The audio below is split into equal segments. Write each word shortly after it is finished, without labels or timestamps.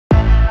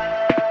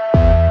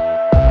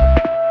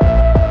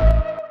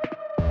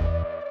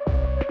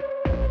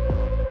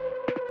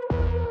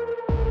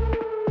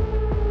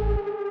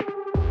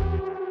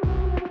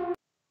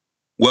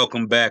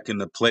Welcome back in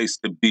the place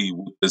to be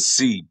with the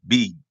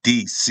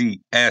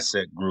CBDC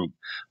Asset Group.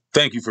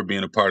 Thank you for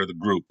being a part of the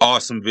group.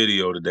 Awesome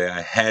video today.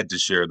 I had to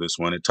share this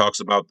one. It talks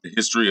about the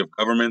history of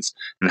governments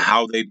and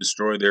how they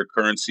destroy their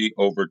currency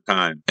over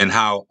time, and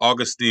how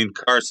Augustine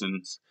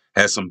Carstens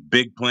has some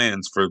big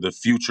plans for the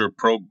future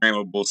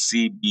programmable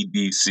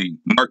CBDC.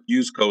 Mark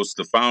Yusko,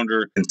 the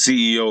founder and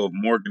CEO of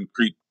Morgan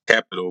Creek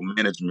Capital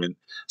Management,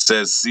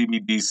 says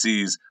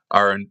CBDCs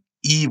are an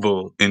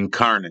evil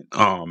incarnate.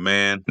 Oh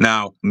man.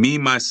 Now, me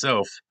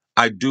myself,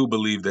 I do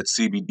believe that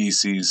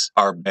CBDCs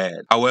are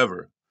bad.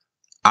 However,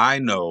 I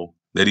know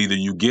that either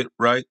you get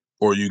right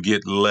or you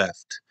get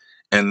left,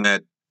 and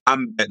that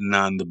I'm betting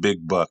on the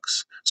big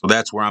bucks. So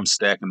that's where I'm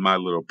stacking my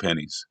little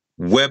pennies.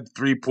 Web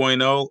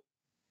 3.0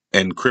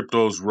 and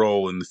crypto's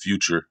role in the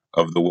future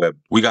of the web.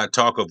 We got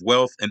talk of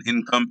wealth and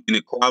income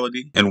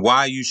inequality and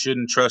why you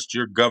shouldn't trust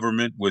your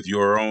government with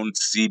your own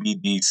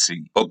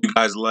CBDC. Hope you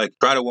guys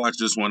try to watch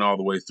this one all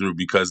the way through,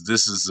 because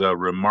this is a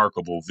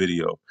remarkable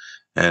video.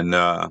 And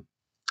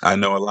I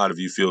know a lot of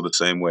you feel the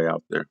same way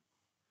out there.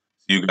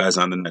 See you guys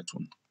on the next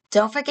one.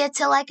 Don't forget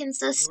to like and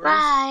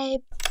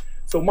subscribe.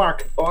 So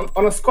Mark,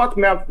 on a Scott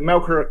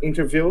Melker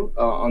interview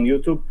on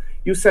YouTube,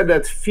 you said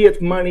that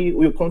fiat money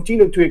will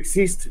continue to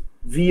exist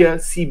via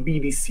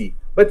CBDC.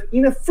 But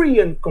in a free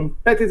and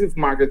competitive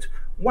market,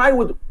 why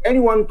would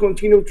anyone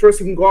continue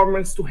trusting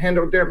governments to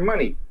handle their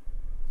money?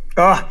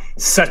 Oh,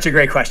 such a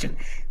great question.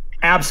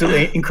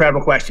 Absolutely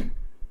incredible question.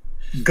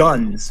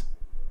 Guns,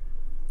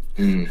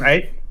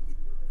 right?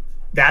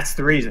 That's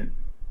the reason.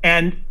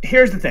 And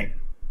here's the thing.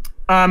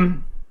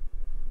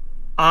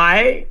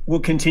 I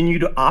will continue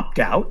to opt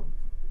out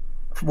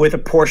with a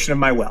portion of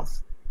my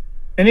wealth,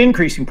 an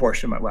increasing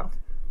portion of my wealth.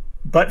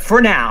 But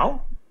for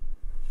now,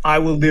 I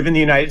will live in the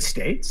United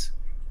States,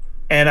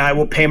 and I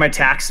will pay my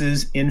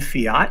taxes in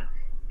fiat,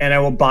 and I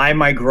will buy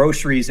my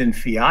groceries in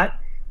fiat,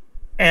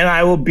 and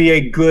I will be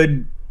a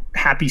good,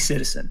 happy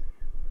citizen.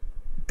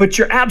 But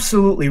you're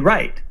absolutely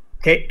right.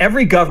 Okay,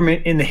 every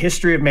government in the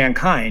history of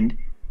mankind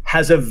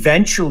has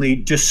eventually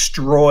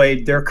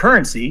destroyed their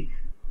currency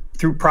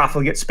through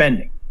profligate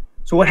spending.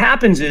 So what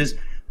happens is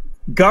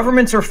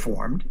governments are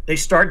formed. They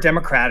start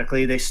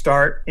democratically. They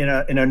start in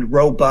a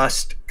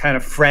robust, kind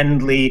of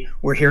friendly,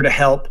 we're here to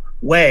help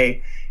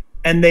way,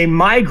 and they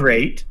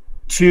migrate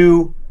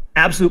to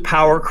absolute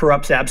power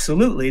corrupts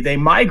absolutely. They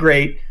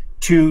migrate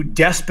to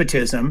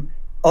despotism,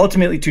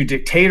 ultimately to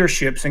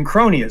dictatorships and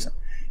cronyism.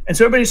 And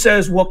so everybody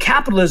says, well,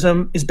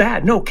 capitalism is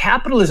bad. No,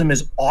 capitalism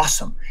is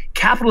awesome.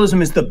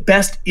 Capitalism is the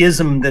best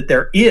ism that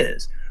there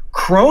is.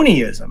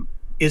 Cronyism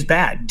is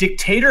bad.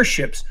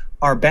 Dictatorships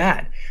are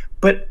bad.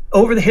 But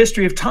over the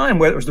history of time,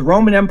 whether it was the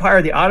Roman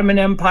Empire, the Ottoman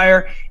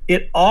Empire,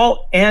 it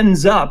all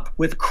ends up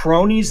with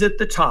cronies at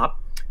the top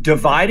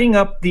dividing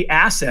up the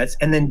assets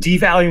and then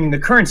devaluing the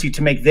currency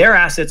to make their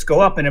assets go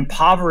up and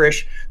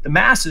impoverish the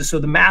masses, so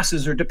the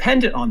masses are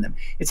dependent on them.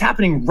 It's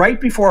happening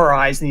right before our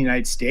eyes in the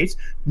United States.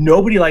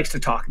 Nobody likes to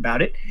talk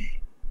about it.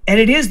 And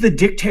it is the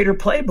dictator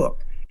playbook.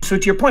 So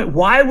to your point,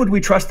 why would we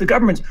trust the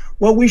governments?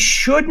 Well, we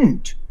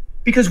shouldn't,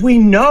 because we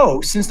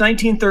know since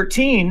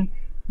 1913,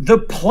 the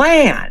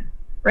plan,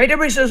 right?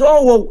 Everybody says,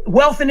 oh, well,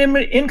 wealth and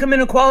income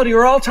inequality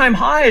are all-time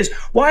highs.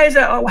 Why is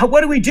that?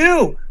 What do we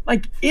do?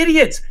 Like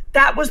idiots.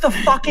 That was the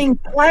fucking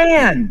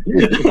plan.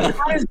 That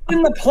has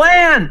been the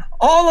plan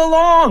all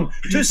along,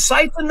 to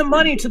siphon the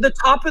money to the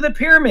top of the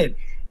pyramid.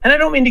 And I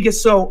don't mean to get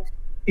so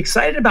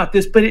excited about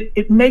this, but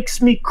it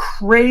makes me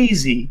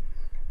crazy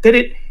that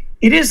it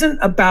isn't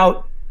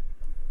about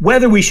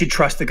whether we should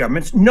trust the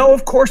governments. No,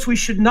 of course we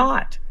should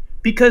not,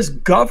 because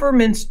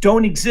governments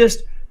don't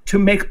exist to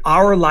make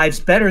our lives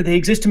better. They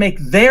exist to make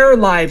their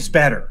lives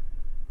better,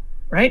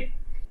 right?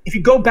 If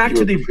you go back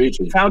to the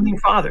founding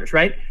fathers,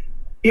 right?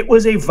 It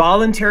was a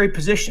voluntary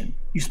position.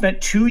 You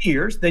spent 2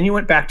 years, then you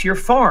went back to your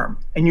farm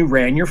and you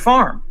ran your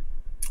farm.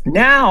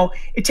 Now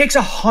it takes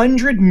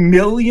 $100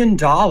 million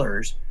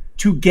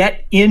to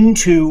get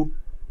into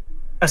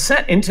a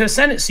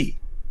Senate seat.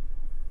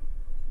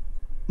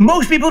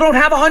 Most people don't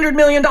have $100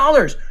 million.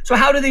 So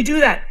how do they do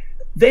that?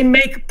 They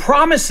make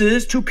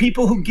promises to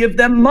people who give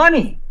them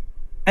money.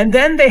 And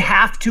then they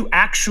have to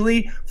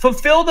actually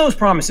fulfill those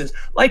promises,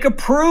 like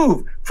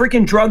approve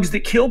freaking drugs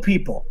that kill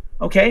people,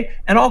 okay?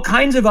 And all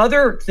kinds of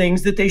other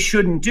things that they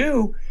shouldn't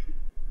do.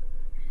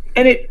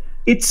 And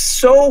it's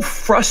so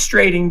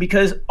frustrating,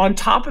 because on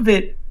top of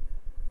it,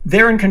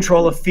 they're in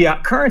control of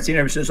fiat currency. And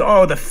everybody says,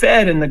 oh, the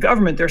Fed and the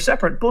government, they're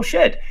separate.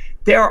 Bullshit.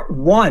 They're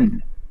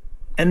one.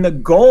 And the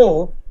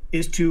goal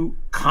is to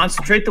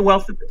concentrate the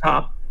wealth at the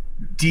top,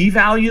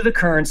 devalue the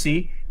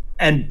currency,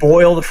 and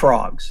boil the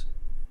frogs.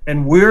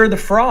 And we're the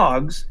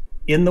frogs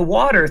in the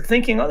water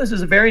thinking, oh, this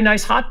is a very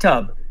nice hot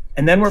tub.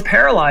 And then we're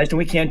paralyzed and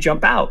we can't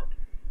jump out.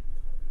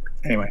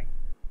 Anyway.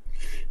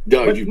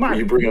 Doug, you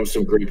bring up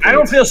some great points. I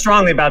don't feel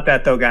strongly about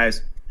that, though,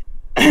 guys.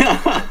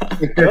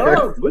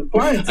 Oh, good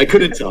point. I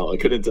couldn't tell.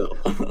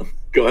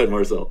 Go ahead,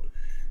 Marcel.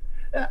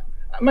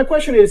 My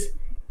question is,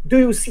 do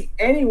you see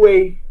any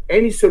way,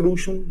 any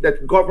solution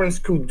that governments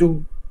could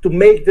do to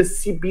make the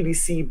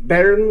CBDC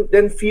better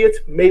than fiat?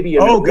 Maybe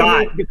an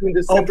agreement between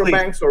the central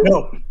banks? Or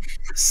no,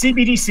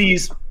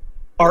 CBDCs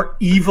are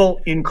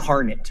evil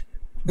incarnate.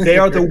 They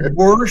are the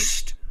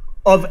worst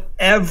of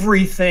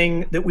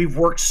everything that we've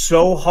worked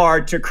so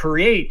hard to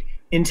create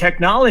in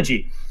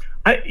technology.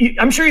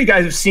 I'm sure you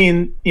guys have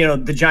seen,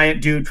 the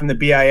giant dude from the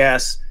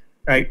BIS,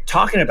 right,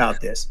 talking about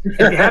this.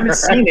 If you haven't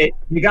seen it,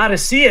 you got to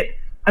see it.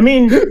 I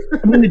mean,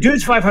 the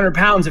dude's 500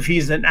 pounds if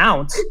he's an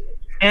ounce.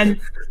 And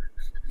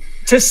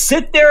to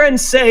sit there and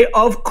say,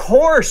 of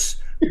course,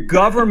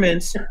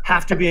 governments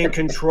have to be in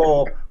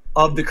control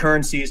of the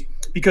currencies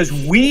because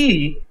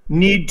we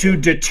need to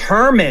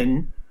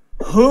determine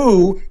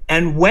who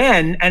and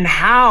when and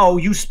how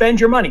you spend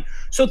your money.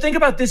 So think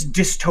about this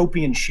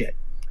dystopian shit.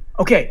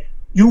 Okay,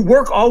 you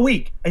work all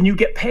week and you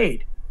get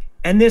paid.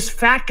 And this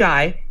fat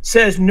guy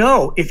says,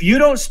 no, if you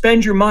don't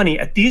spend your money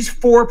at these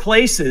 4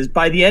 places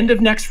by the end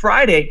of next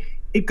Friday,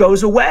 it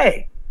goes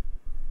away.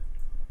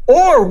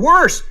 Or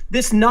worse,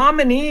 this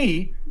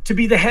nominee to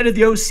be the head of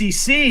the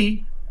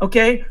OCC,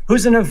 okay,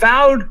 who's an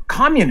avowed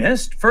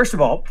communist, first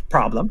of all,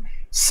 problem.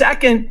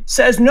 Second,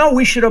 says, no,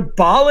 we should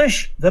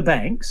abolish the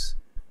banks,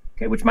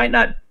 okay, which might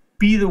not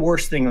be the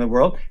worst thing in the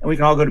world, and we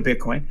can all go to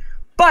Bitcoin.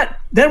 But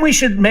then we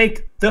should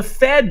make the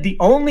Fed the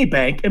only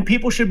bank, and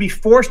people should be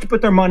forced to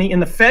put their money in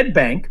the Fed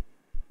bank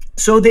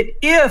so that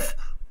if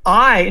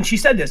and she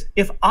said this,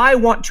 if I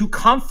want to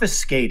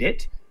confiscate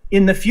it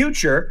in the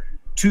future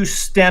to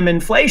stem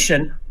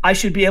inflation, I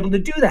should be able to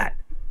do that.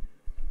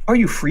 Are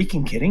you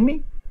freaking kidding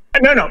me?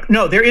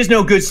 No, there is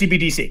no good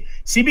CBDC.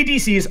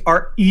 CBDCs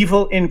are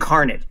evil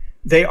incarnate.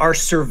 They are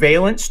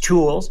surveillance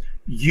tools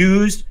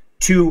used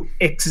to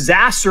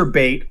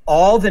exacerbate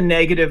all the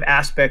negative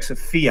aspects of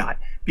fiat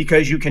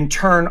because you can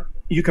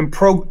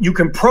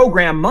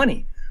program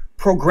money.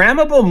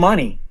 Programmable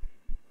money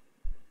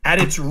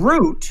at its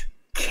root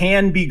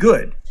can be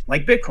good,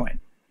 like Bitcoin.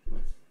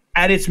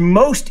 At its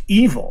most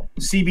evil,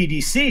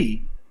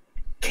 CBDC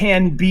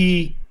can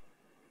be,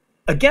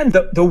 again,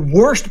 the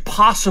worst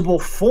possible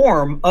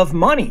form of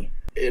money.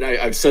 And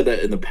I've said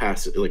that in the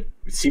past, like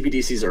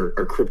CBDCs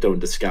are crypto in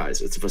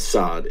disguise. It's a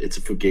facade. It's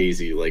a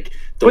fugazi.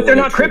 But they're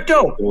not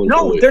crypto.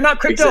 No, they're not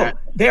crypto.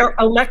 Exactly. They are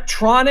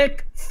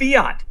electronic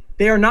fiat.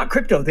 They are not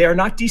crypto. They are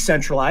not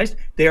decentralized.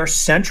 They are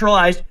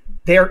centralized.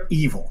 They are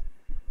evil.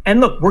 And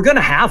look, we're going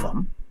to have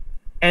them.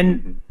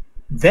 And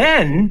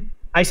then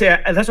that's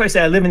why I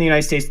say I live in the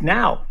United States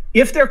now.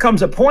 If there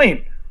comes a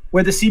point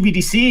where the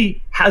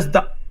CBDC has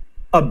the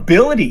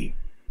ability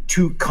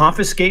to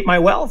confiscate my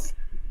wealth,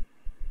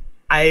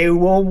 I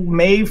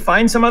may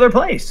find some other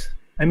place.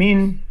 I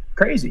mean,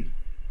 crazy.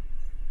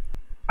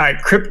 All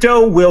right,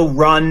 crypto will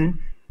run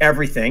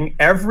everything.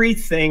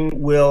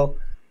 Everything will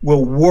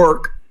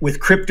work with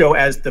crypto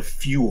as the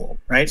fuel,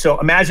 right? So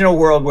imagine a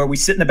world where we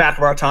sit in the back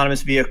of our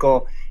autonomous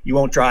vehicle. You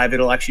won't drive,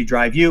 it'll actually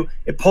drive you.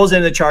 It pulls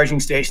into the charging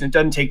station. It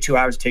doesn't take 2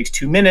 hours, it takes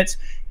 2 minutes.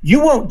 You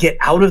won't get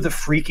out of the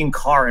freaking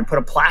car and put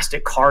a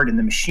plastic card in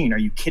the machine. Are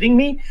you kidding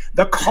me?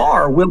 The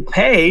car will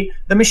pay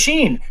the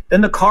machine.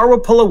 Then the car will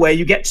pull away.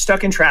 You get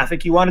stuck in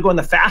traffic. You want to go in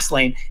the fast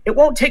lane. It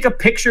won't take a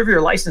picture of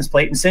your license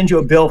plate and send you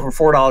a bill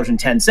for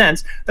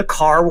 $4.10. The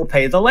car will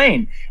pay the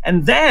lane.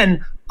 And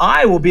then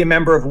I will be a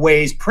member of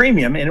Waze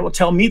Premium, and it will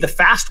tell me the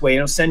fast way, and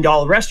it'll send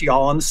all the rest of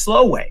y'all on the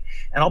slow way,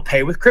 and I'll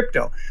pay with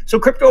crypto. So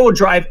crypto will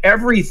drive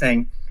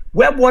everything.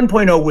 Web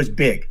 1.0 was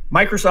big.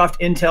 Microsoft,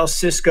 Intel,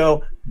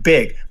 Cisco,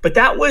 big. But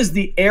that was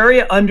the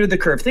area under the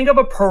curve. Think of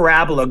a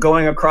parabola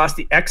going across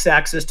the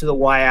x-axis to the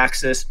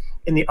y-axis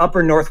in the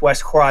upper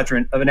northwest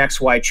quadrant of an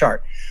XY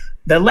chart.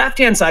 The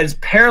left-hand side is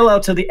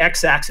parallel to the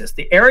x-axis.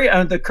 The area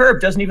under the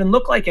curve doesn't even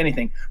look like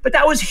anything. But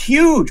that was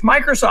huge.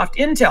 Microsoft,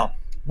 Intel.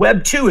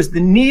 Web 2 is the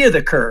knee of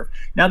the curve.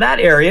 Now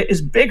that area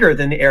is bigger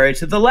than the area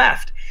to the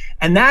left.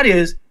 And that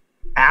is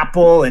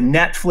Apple and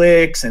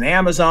Netflix and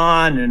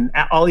Amazon and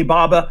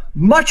Alibaba,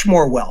 much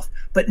more wealth.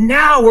 But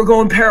now we're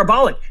going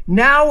parabolic.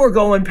 Now we're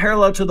going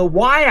parallel to the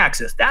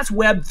y-axis. That's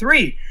Web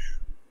 3.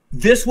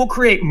 This will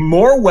create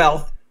more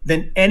wealth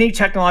than any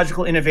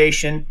technological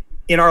innovation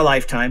in our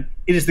lifetime.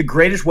 It is the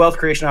greatest wealth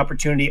creation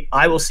opportunity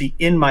I will see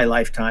in my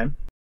lifetime.